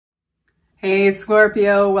Hey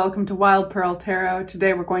Scorpio, welcome to Wild Pearl Tarot.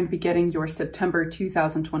 Today we're going to be getting your September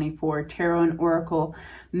 2024 Tarot and Oracle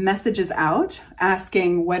messages out,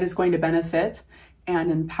 asking what is going to benefit and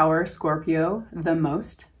empower Scorpio the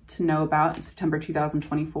most to know about in September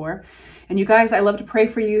 2024. And you guys, I love to pray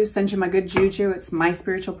for you, send you my good juju. It's my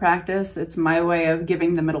spiritual practice. It's my way of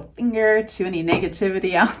giving the middle finger to any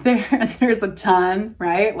negativity out there. And there's a ton,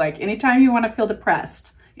 right? Like anytime you want to feel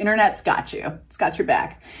depressed, internet's got you. It's got your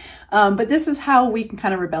back. But this is how we can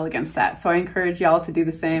kind of rebel against that. So I encourage y'all to do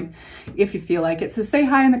the same if you feel like it. So say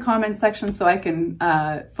hi in the comment section so I can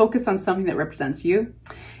focus on something that represents you.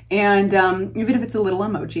 And even if it's a little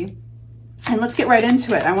emoji. And let's get right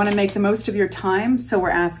into it. I want to make the most of your time. So we're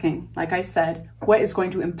asking, like I said, what is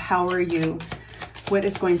going to empower you? What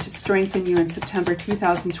is going to strengthen you in September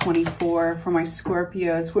 2024 for my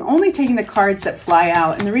Scorpios? We're only taking the cards that fly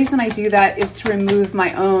out. And the reason I do that is to remove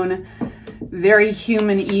my own very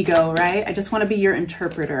human ego, right? I just want to be your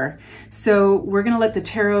interpreter. So we're going to let the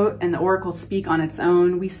tarot and the oracle speak on its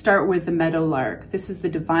own. We start with the meadowlark. This is the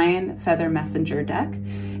Divine Feather Messenger deck.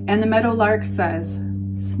 And the meadowlark says,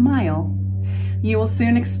 smile. You will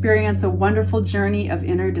soon experience a wonderful journey of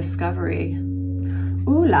inner discovery.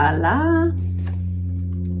 Ooh la la.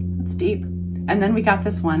 That's deep. And then we got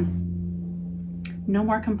this one. No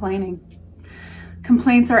more complaining.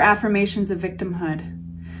 Complaints are affirmations of victimhood.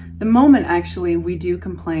 The moment actually we do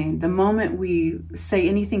complain, the moment we say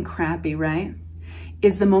anything crappy, right,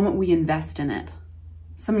 is the moment we invest in it.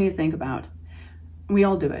 Something to think about. We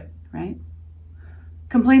all do it, right?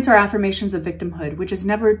 Complaints are affirmations of victimhood, which is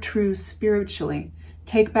never true spiritually.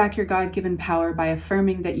 Take back your God-given power by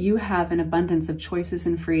affirming that you have an abundance of choices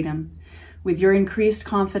and freedom. With your increased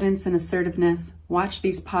confidence and assertiveness, watch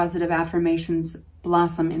these positive affirmations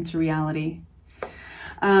blossom into reality.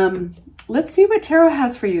 Let's see what tarot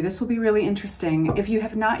has for you. This will be really interesting. If you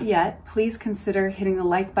have not yet, please consider hitting the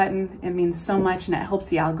like button. It means so much and it helps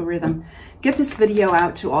the algorithm. Get this video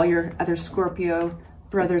out to all your other Scorpio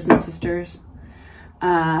brothers and sisters.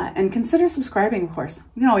 And consider subscribing, of course.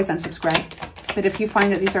 You can always unsubscribe. But if you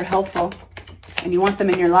find that these are helpful and you want them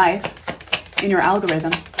in your life, in your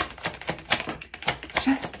algorithm,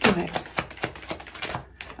 just do it.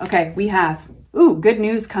 Okay, we have, good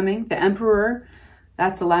news coming. The Emperor.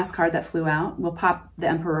 That's the last card that flew out. We'll pop the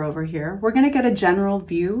Emperor over here. We're going to get a general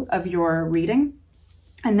view of your reading,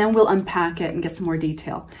 and then we'll unpack it and get some more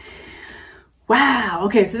detail. Wow.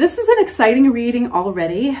 Okay, so this is an exciting reading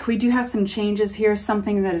already. We do have some changes here,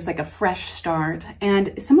 something that is like a fresh start.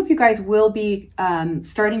 And some of you guys will be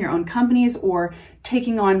starting your own companies or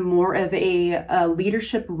taking on more of a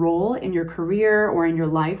leadership role in your career or in your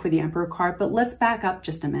life with the Emperor card. But let's back up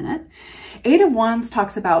just a minute. Eight of Wands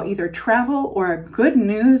talks about either travel or good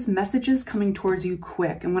news messages coming towards you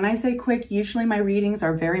quick. And when I say quick, usually my readings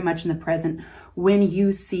are very much in the present whenever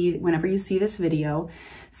you see this video.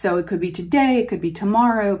 So it could be today, it could be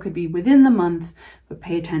tomorrow, it could be within the month, but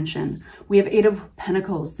pay attention. We have Eight of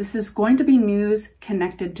Pentacles. This is going to be news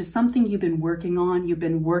connected to something you've been working on, you've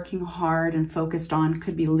been working hard and focused on.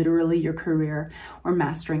 Could be literally your career or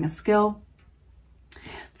mastering a skill.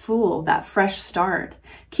 Fool, that fresh start.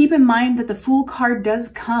 Keep in mind that the Fool card does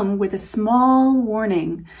come with a small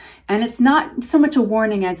warning, and it's not so much a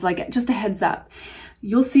warning as like just a heads up.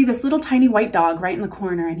 You'll see this little tiny white dog right in the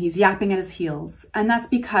corner and he's yapping at his heels. And that's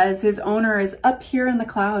because his owner is up here in the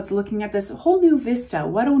clouds looking at this whole new vista.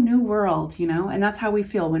 What a new world, you know? And that's how we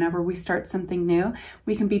feel whenever we start something new.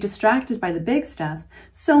 We can be distracted by the big stuff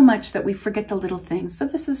so much that we forget the little things. So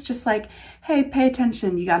this is just like, hey, pay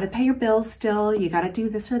attention. You got to pay your bills still. You got to do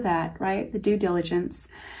this or that, right? The due diligence.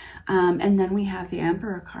 And then we have the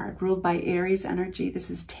Emperor card, ruled by Aries energy. This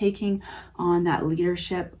is taking on that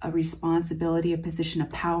leadership, a responsibility, a position of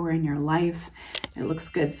power in your life. It looks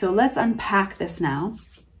good. So let's unpack this now.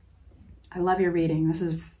 I love your reading. This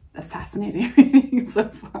is a fascinating reading so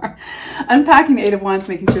far. Unpacking the Eight of Wands,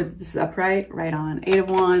 making sure that this is upright, right on. Eight of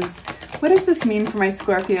Wands. What does this mean for my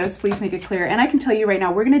Scorpios? Please make it clear. And I can tell you right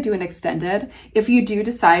now, we're going to do an extended. If you do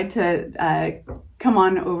decide to come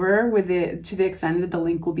on over to the extended, the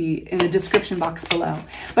link will be in the description box below.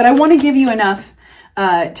 But I want to give you enough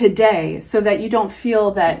today so that you don't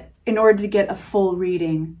feel that in order to get a full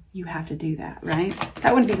reading, you have to do that, right?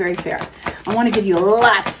 That wouldn't be very fair. I want to give you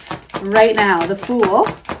lots right now. The Fool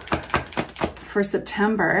for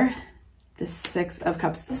September, the Six of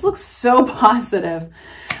Cups. This looks so positive.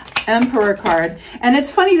 Emperor card. And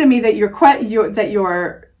it's funny to me that your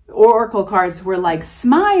oracle cards were like,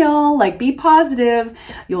 smile, like be positive.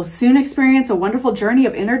 You'll soon experience a wonderful journey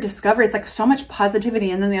of inner discovery. It's like so much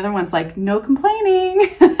positivity. And then the other one's like, no complaining.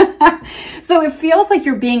 So it feels like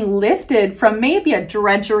you're being lifted from maybe a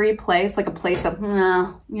drudgery place, like a place of,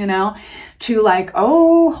 you know, to like,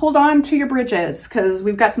 oh, hold on to your bridges because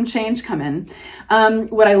we've got some change coming.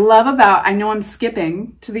 What I love about, I know I'm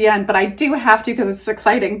skipping to the end, but I do have to because it's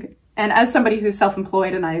exciting. And as somebody who's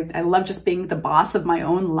self-employed and I love just being the boss of my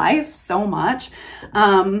own life so much,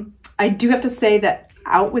 I do have to say that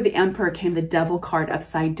out with the Emperor came the Devil card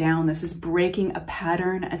upside down. This is breaking a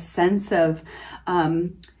pattern, a sense of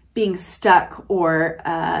being stuck or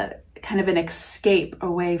kind of an escape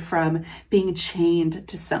away from being chained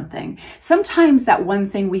to something. Sometimes that one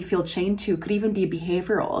thing we feel chained to could even be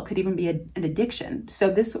behavioral, could even be an addiction. So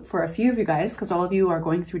this, for a few of you guys, because all of you are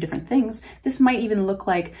going through different things, this might even look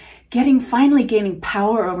like finally gaining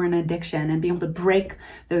power over an addiction and being able to break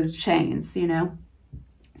those chains, you know?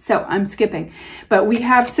 So I'm skipping, but we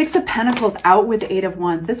have Six of Pentacles out with Eight of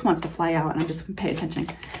Wands. This wants to fly out and I'm just going to pay attention.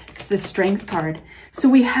 It's the Strength card. So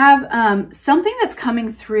we have something that's coming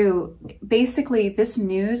through. Basically, this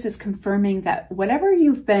news is confirming that whatever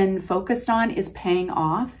you've been focused on is paying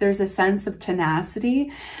off. There's a sense of tenacity.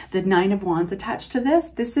 The Nine of Wands attached to this.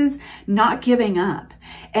 This is not giving up.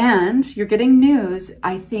 And you're getting news,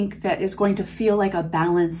 I think, that is going to feel like a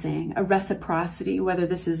balancing, a reciprocity, whether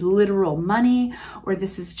this is literal money or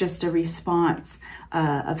this is just a response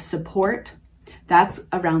of support. That's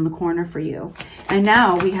around the corner for you. And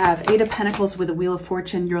now we have Eight of Pentacles with the Wheel of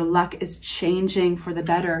Fortune. Your luck is changing for the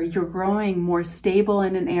better. You're growing more stable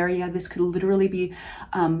in an area. This could literally be,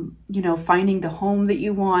 you know, finding the home that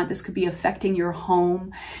you want. This could be affecting your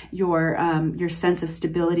home, your sense of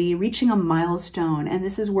stability, reaching a milestone. And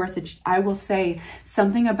this is worth it. I will say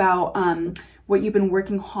something about what you've been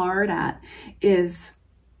working hard at is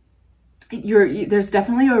there's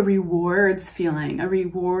definitely a rewards feeling, a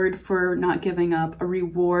reward for not giving up, a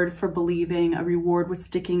reward for believing, a reward with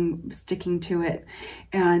sticking to it.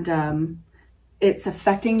 And it's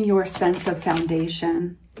affecting your sense of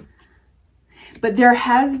foundation. But there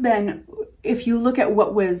has been, if you look at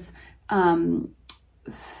what was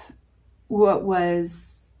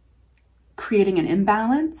creating an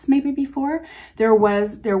imbalance maybe before, there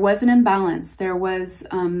was an imbalance. There was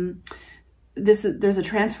there's a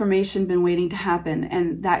transformation been waiting to happen,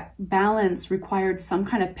 and that balance required some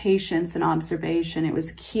kind of patience and observation. It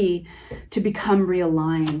was key to become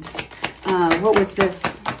realigned. What was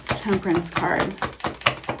this Temperance card?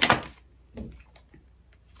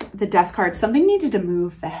 The Death card. Something needed to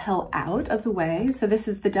move the hell out of the way. So this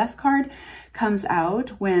is the Death card, comes out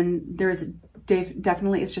when there's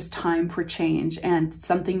definitely it's just time for change and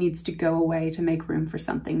something needs to go away to make room for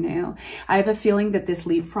something new. I have a feeling that this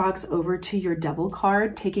leapfrogs over to your Devil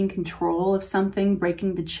card, taking control of something,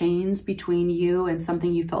 breaking the chains between you and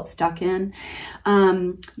something you felt stuck in.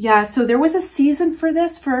 Yeah, so there was a season for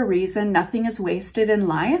this for a reason. Nothing is wasted in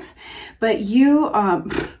life, but you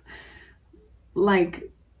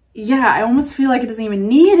yeah, I almost feel like it doesn't even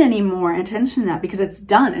need any more attention to that because it's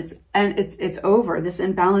done. It's over. This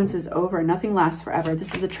imbalance is over. Nothing lasts forever.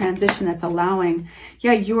 This is a transition that's allowing,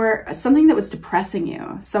 yeah, you're something that was depressing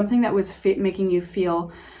you, something that was making you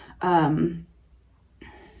feel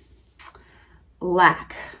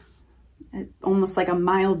lack, almost like a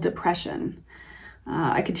mild depression.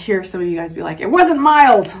 I could hear some of you guys be like, it wasn't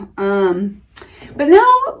mild. But now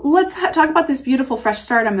let's talk about this beautiful fresh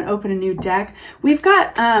start. I'm going to open a new deck. We've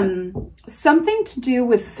got something to do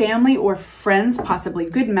with family or friends, possibly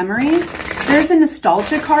good memories. There's a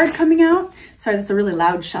nostalgia card coming out. Sorry, that's a really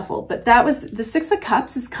loud shuffle, but that was the Six of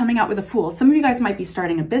Cups is coming out with a Fool. Some of you guys might be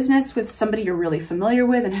starting a business with somebody you're really familiar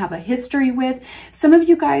with and have a history with. Some of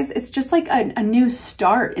you guys, it's just like a new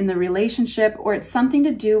start in the relationship, or it's something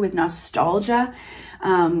to do with nostalgia.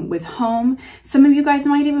 With home. Some of you guys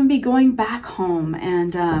might even be going back home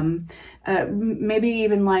and maybe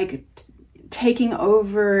even like taking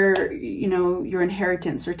over, you know, your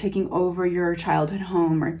inheritance or taking over your childhood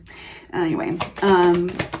home. Or anyway,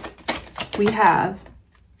 we have,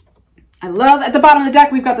 I love at the bottom of the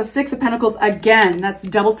deck, we've got the Six of Pentacles again. That's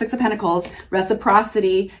double Six of Pentacles,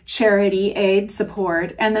 reciprocity, charity, aid,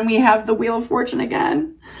 support. And then we have the Wheel of Fortune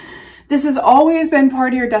again. This has always been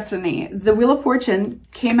part of your destiny. The Wheel of Fortune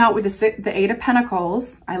came out with the Eight of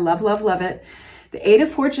Pentacles. I love, love, love it. The Eight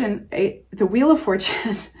of Fortune, the Wheel of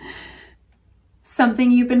Fortune,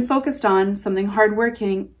 something you've been focused on, something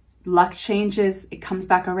hardworking, luck changes, it comes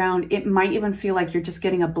back around. It might even feel like you're just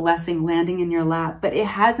getting a blessing landing in your lap, but it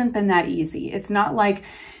hasn't been that easy. It's not like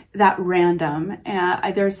that random.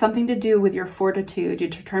 There's something to do with your fortitude, your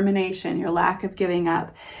determination, your lack of giving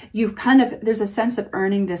up. There's a sense of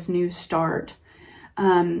earning this new start.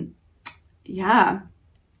 Yeah.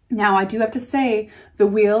 Now I do have to say the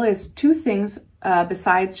wheel is two things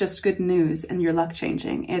besides just good news and your luck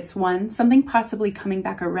changing. It's one, something possibly coming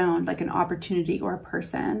back around, like an opportunity or a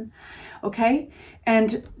person. Okay.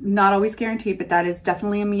 And not always guaranteed, but that is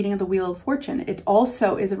definitely a meeting of the Wheel of Fortune. It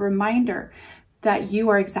also is a reminder that you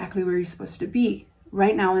are exactly where you're supposed to be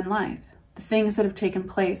right now in life. The things that have taken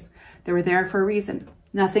place, they were there for a reason.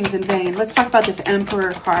 Nothing's in vain. Let's talk about this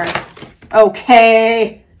Emperor card.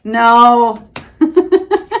 Okay, no.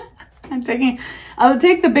 I'll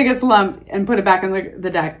take the biggest lump and put it back in the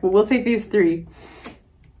deck, but we'll take these three.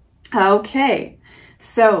 Okay,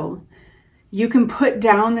 so you can put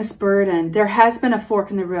down this burden. There has been a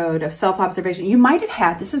fork in the road of self-observation. You might have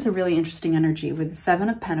had, this is a really interesting energy with the 7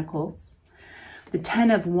 of Pentacles, the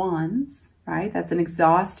 10 of Wands, right? That's an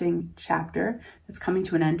exhausting chapter that's coming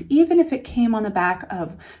to an end. Even if it came on the back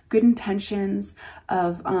of good intentions,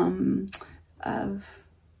 of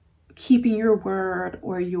keeping your word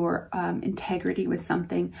or your integrity with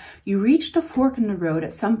something, you reached a fork in the road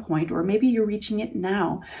at some point, or maybe you're reaching it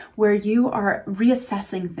now, where you are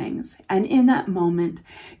reassessing things. And in that moment,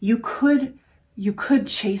 you could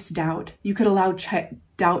chase doubt. You could allow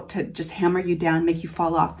doubt to just hammer you down, make you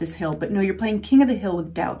fall off this hill. But no, you're playing king of the hill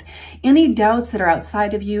with doubt. Any doubts that are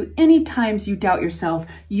outside of you, any times you doubt yourself,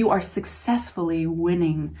 you are successfully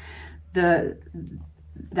winning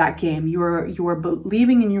that game. You are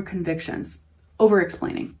believing in your convictions,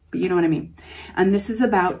 over-explaining, but you know what I mean. And this is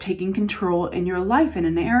about taking control in your life in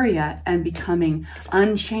an area and becoming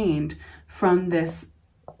unchained from this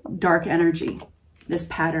dark energy, this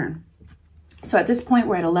pattern. So at this point,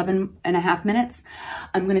 we're at 11.5 minutes.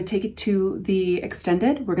 I'm going to take it to the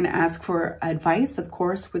extended. We're going to ask for advice, of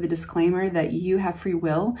course, with a disclaimer that you have free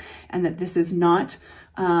will and that this is not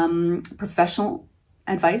professional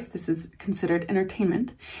advice. This is considered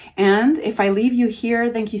entertainment. And if I leave you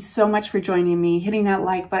here, thank you so much for joining me, hitting that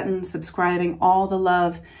like button, subscribing, all the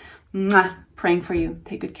love. Mwah, praying for you.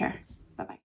 Take good care. Bye-bye.